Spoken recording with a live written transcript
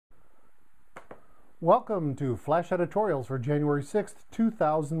Welcome to Flash Editorials for January 6th,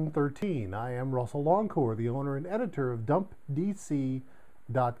 2013. I am Russell Longcore, the owner and editor of dumpdc.com.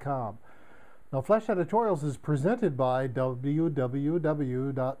 Now, Flash Editorials is presented by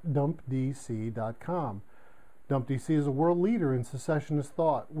www.dumpdc.com. DumpDC is a world leader in secessionist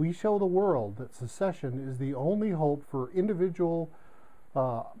thought. We show the world that secession is the only hope for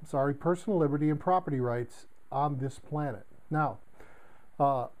personal liberty and property rights on this planet. Now,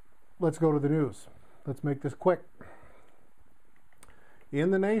 let's go to the news. Let's make this quick.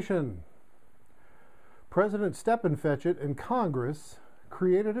 In the nation, President Steppenfetchit and Congress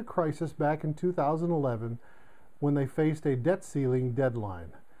created a crisis back in 2011 when they faced a debt ceiling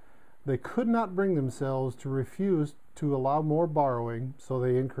deadline. They could not bring themselves to refuse to allow more borrowing, so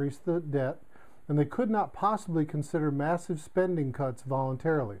they increased the debt, and they could not possibly consider massive spending cuts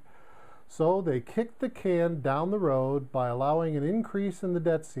voluntarily. So they kicked the can down the road by allowing an increase in the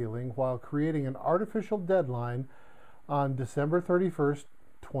debt ceiling while creating an artificial deadline on December 31st,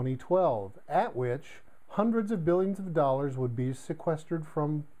 2012, at which hundreds of billions of dollars would be sequestered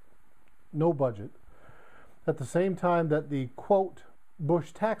from no budget, at the same time that the, quote,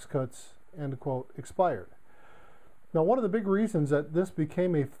 Bush tax cuts, end quote, expired. Now, one of the big reasons that this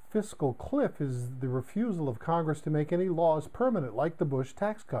became a fiscal cliff is the refusal of Congress to make any laws permanent, like the Bush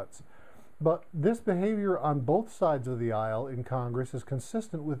tax cuts. But this behavior on both sides of the aisle in Congress is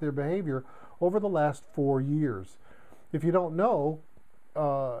consistent with their behavior over the last 4 years. If you don't know,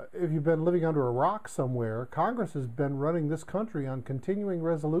 if you've been living under a rock somewhere, Congress has been running this country on continuing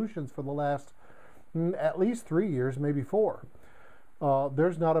resolutions for the last at least 3 years, maybe 4.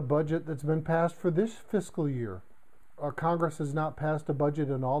 There's not a budget that's been passed for this fiscal year. Congress has not passed a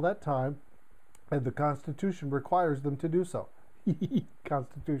budget in all that time, and the Constitution requires them to do so.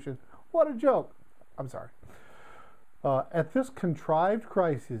 Constitution. What a joke. I'm sorry. At this contrived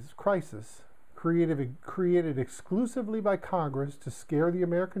crisis created exclusively by Congress to scare the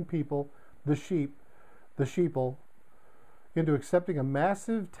American people, the sheeple, into accepting a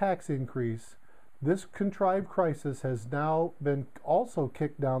massive tax increase, this contrived crisis has now been also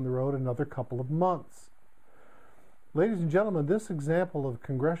kicked down the road another couple of months. Ladies and gentlemen, this example of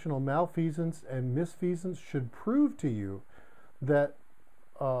congressional malfeasance and misfeasance should prove to you that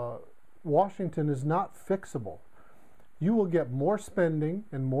Washington is not fixable. You will get more spending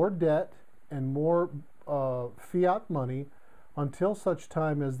and more debt and more fiat money until such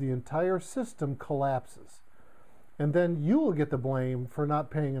time as the entire system collapses. And then you will get the blame for not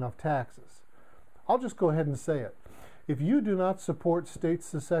paying enough taxes. I'll just go ahead and say it. If you do not support state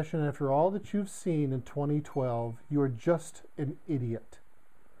secession after all that you've seen in 2012, you are just an idiot.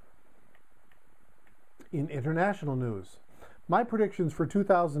 In international news, my predictions for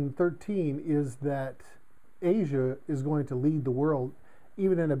 2013 is that Asia is going to lead the world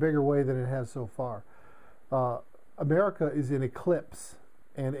even in a bigger way than it has so far. America is in eclipse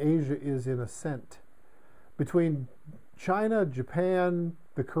and Asia is in ascent. Between China, Japan,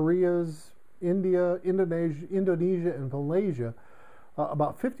 the Koreas, India, Indonesia, and Malaysia,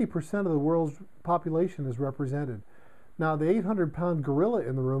 about 50% of the world's population is represented. Now, the 800-pound gorilla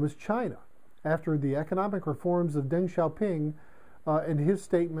in the room is China. After the economic reforms of Deng Xiaoping and his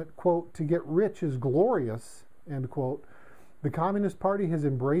statement, quote, to get rich is glorious, end quote, the Communist Party has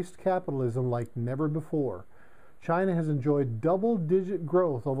embraced capitalism like never before. China has enjoyed double-digit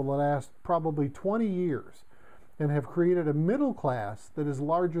growth over the last probably 20 years and have created a middle class that is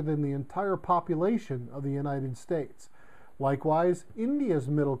larger than the entire population of the United States. Likewise, India's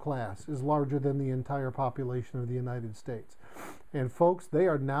middle class is larger than the entire population of the United States. And folks, they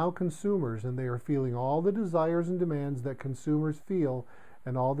are now consumers, and they are feeling all the desires and demands that consumers feel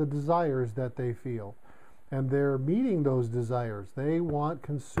and all the desires that they feel. And they're meeting those desires. They want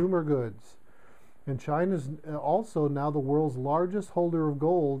consumer goods. And China's also now the world's largest holder of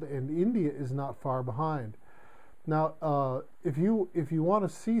gold, and India is not far behind. Now, if you want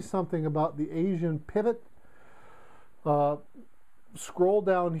to see something about the Asian pivot, scroll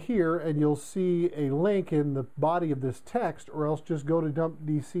down here and you'll see a link in the body of this text, or else just go to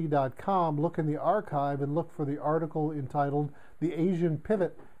dumpdc.com, look in the archive, and look for the article entitled "The Asian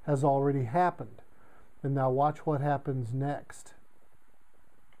Pivot Has Already Happened." And now watch what happens next.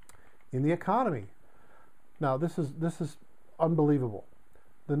 In the economy, now this is unbelievable.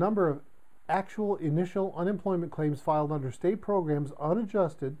 The number of actual initial unemployment claims filed under state programs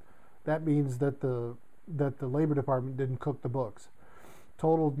unadjusted, that means that the Labor Department didn't cook the books,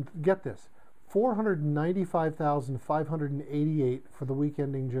 totaled, get this, 495,588 for the week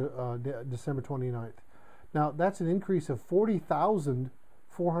ending December 29th. Now, that's an increase of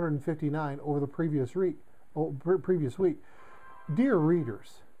 40,459 over the previous week. Dear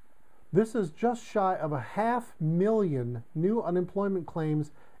readers, This is just shy of 500,000 new unemployment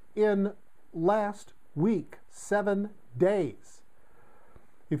claims in last week, 7 days.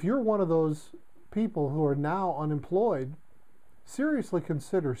 If you're one of those people who are now unemployed, seriously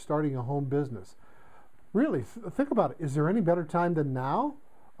consider starting a home business. Really, think about it. Is there any better time than now?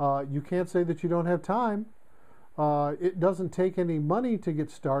 You can't say that you don't have time. It doesn't take any money to get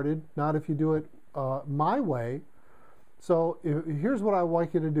started, not if you do it my way. So here's what I would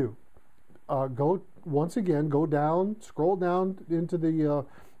like you to do. Go down, scroll down into the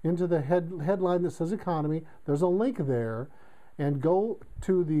headline that says economy. There's a link there, and go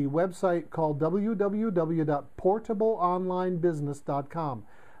to the website called www.portableonlinebusiness.com.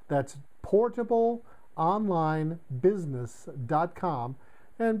 That's portableonlinebusiness.com,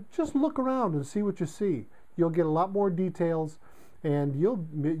 and just look around and see what you see. You'll get a lot more details, and you'll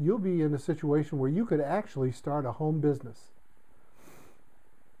be in a situation where you could actually start a home business.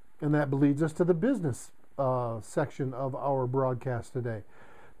 And that leads us to the business section of our broadcast today.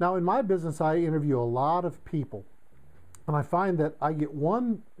 Now, in my business, I interview a lot of people, and I find that I get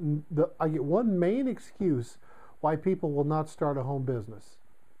one main excuse why people will not start a home business.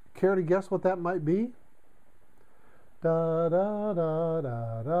 Care to guess what that might be? Da da da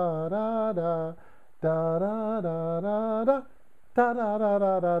da da da da da da da da da da da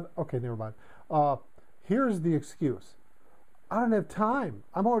da da. Okay, never mind. Here's the excuse. I don't have time.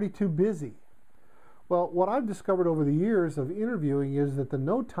 I'm already too busy. Well, what I've discovered over the years of interviewing is that the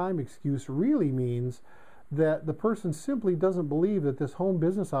no time excuse really means that the person simply doesn't believe that this home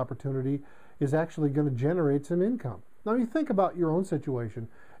business opportunity is actually going to generate some income. Now, you think about your own situation,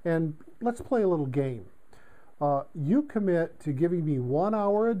 and let's play a little game. You commit to giving me 1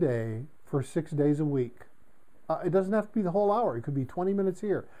 hour a day for 6 days a week. It doesn't have to be the whole hour. It could be 20 minutes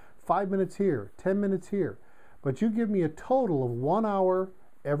here, 5 minutes here, 10 minutes here. But you give me a total of 1 hour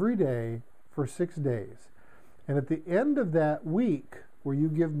every day for 6 days. And at the end of that week, where you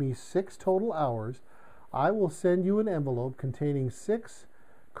give me 6 total hours, I will send you an envelope containing 6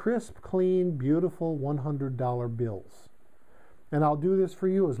 crisp, clean, beautiful $100 bills. And I'll do this for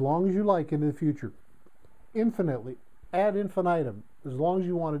you as long as you like in the future. Infinitely, ad infinitum, as long as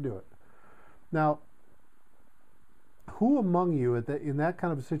you want to do it. Now, who among you in that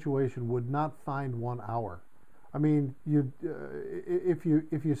kind of a situation would not find 1 hour? I mean, if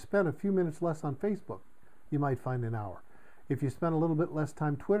you spend a few minutes less on Facebook, you might find an hour. If you spend a little bit less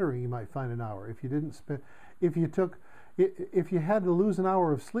time Twittering, you might find an hour. If you had to lose an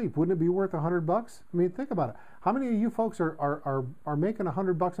hour of sleep, wouldn't it be worth $100? I mean, think about it. How many of you folks are making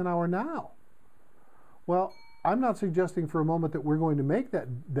 $100 an hour now? Well, I'm not suggesting for a moment that we're going to make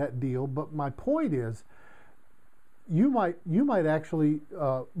that deal, but my point is, you might actually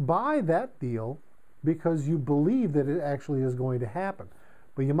buy that deal because you believe that it actually is going to happen,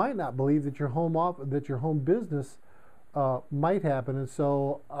 but you might not believe that your home business might happen. And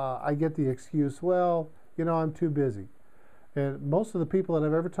so I get the excuse, well, I'm too busy. And most of the people that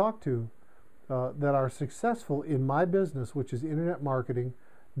I've ever talked to that are successful in my business, which is internet marketing,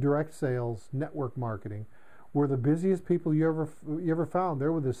 direct sales, network marketing, were the busiest people you ever found.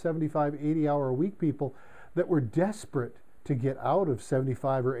 There were the 75, 80 hour a week people that were desperate to get out of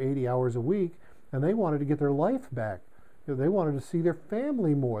 75 or 80 hours a week, and they wanted to get their life back. They wanted to see their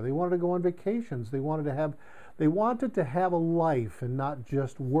family more. They wanted to go on vacations. They wanted to have a life and not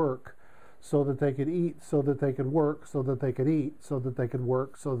just work so that they could eat, so that they could work, so that they could eat, so that they could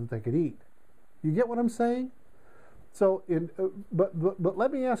work, so that they could eat. You get what I'm saying? So, but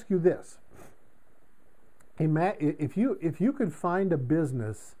let me ask you this. Hey, Matt, if you could find a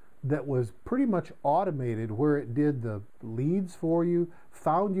business that was pretty much automated, where it did the leads for you,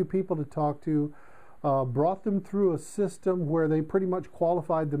 found you people to talk to, brought them through a system where they pretty much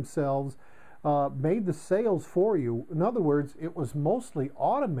qualified themselves, made the sales for you. In other words, it was mostly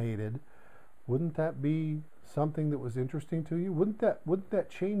automated. Wouldn't that be something that was interesting to you? Wouldn't that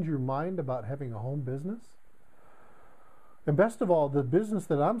change your mind about having a home business? And best of all, the business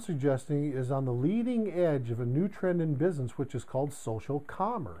that I'm suggesting is on the leading edge of a new trend in business, which is called social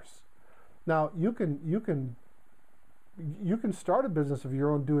commerce. Now, you can start a business of your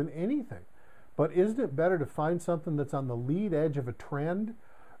own doing anything, but isn't it better to find something that's on the lead edge of a trend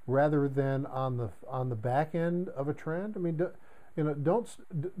rather than on the back end of a trend? I mean,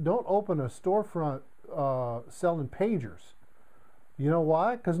 don't open a storefront selling pagers. You know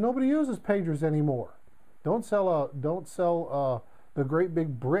why? Because nobody uses pagers anymore. Don't sell the great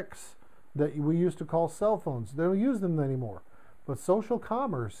big bricks that we used to call cell phones. They don't use them anymore. But social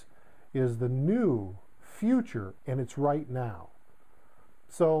commerce is the new future, and it's right now.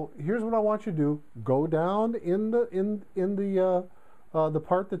 So here's what I want you to do: go down in the the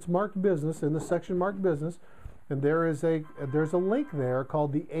part that's marked business, in the section marked business, and there's a link there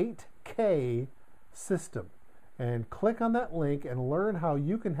called the 8K system. And click on that link and learn how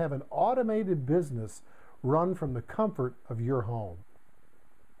you can have an automated business run from the comfort of your home.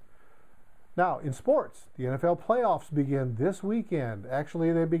 Now, in sports, the NFL playoffs begin this weekend.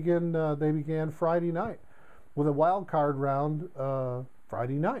 Actually, they began Friday night with a wild card round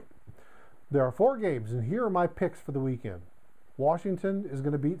Friday night. There are 4 games, and here are my picks for the weekend. Washington is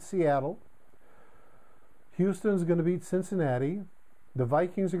going to beat Seattle. Houston is going to beat Cincinnati. The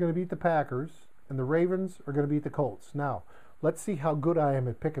Vikings are going to beat the Packers. And the Ravens are going to beat the Colts. Now, let's see how good I am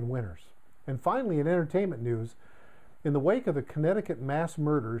at picking winners. And finally, in entertainment news, in the wake of the Connecticut mass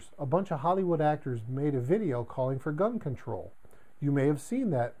murders, a bunch of Hollywood actors made a video calling for gun control. You may have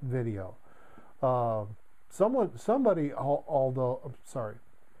seen that video. Somebody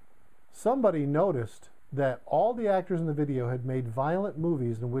noticed that all the actors in the video had made violent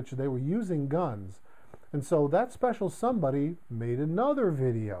movies in which they were using guns. And so that special somebody made another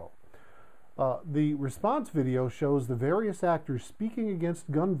video. The response video shows the various actors speaking against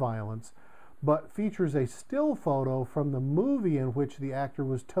gun violence, but features a still photo from the movie in which the actor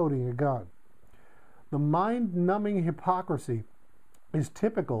was toting a gun. The mind-numbing hypocrisy is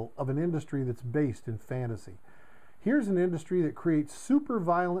typical of an industry that's based in fantasy. Here's an industry that creates super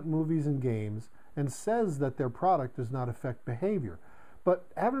violent movies and games and says that their product does not affect behavior. But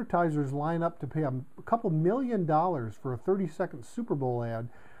advertisers line up to pay a couple $1 million for a 30-second Super Bowl ad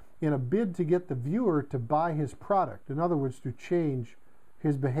in a bid to get the viewer to buy his product. In other words, to change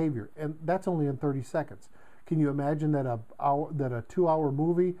his behavior. And that's only in 30 seconds. Can you imagine that a 2-hour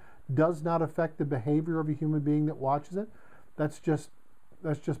movie does not affect the behavior of a human being that watches it? That's just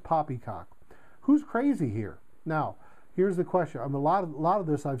poppycock. Who's crazy here? Now, here's the question. A lot of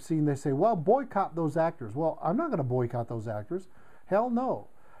this I've seen, they say, well, boycott those actors. Well, I'm not going to boycott those actors. Hell no.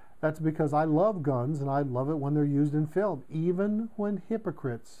 That's because I love guns, and I love it when they're used in film, even when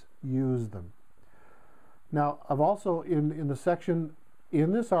hypocrites use them. Now, I've also, in the section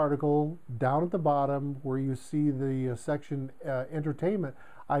in this article, down at the bottom where you see the section entertainment,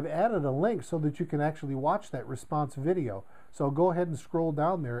 I've added a link so that you can actually watch that response video. So go ahead and scroll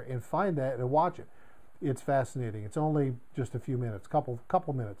down there and find that and watch it. It's fascinating. It's only just a few minutes, couple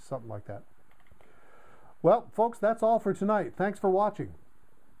minutes, something like that. Well, folks, that's all for tonight. Thanks for watching.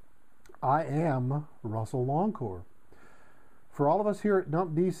 I am Russell Longcore. For all of us here at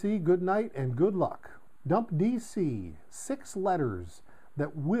Dump DC, good night and good luck. Dump DC, 6 letters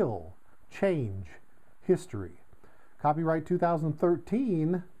that will change history. Copyright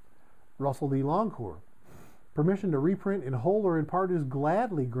 2013, Russell D. Longcore. Permission to reprint in whole or in part is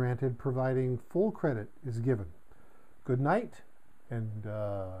gladly granted, providing full credit is given. Good night and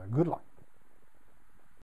good luck.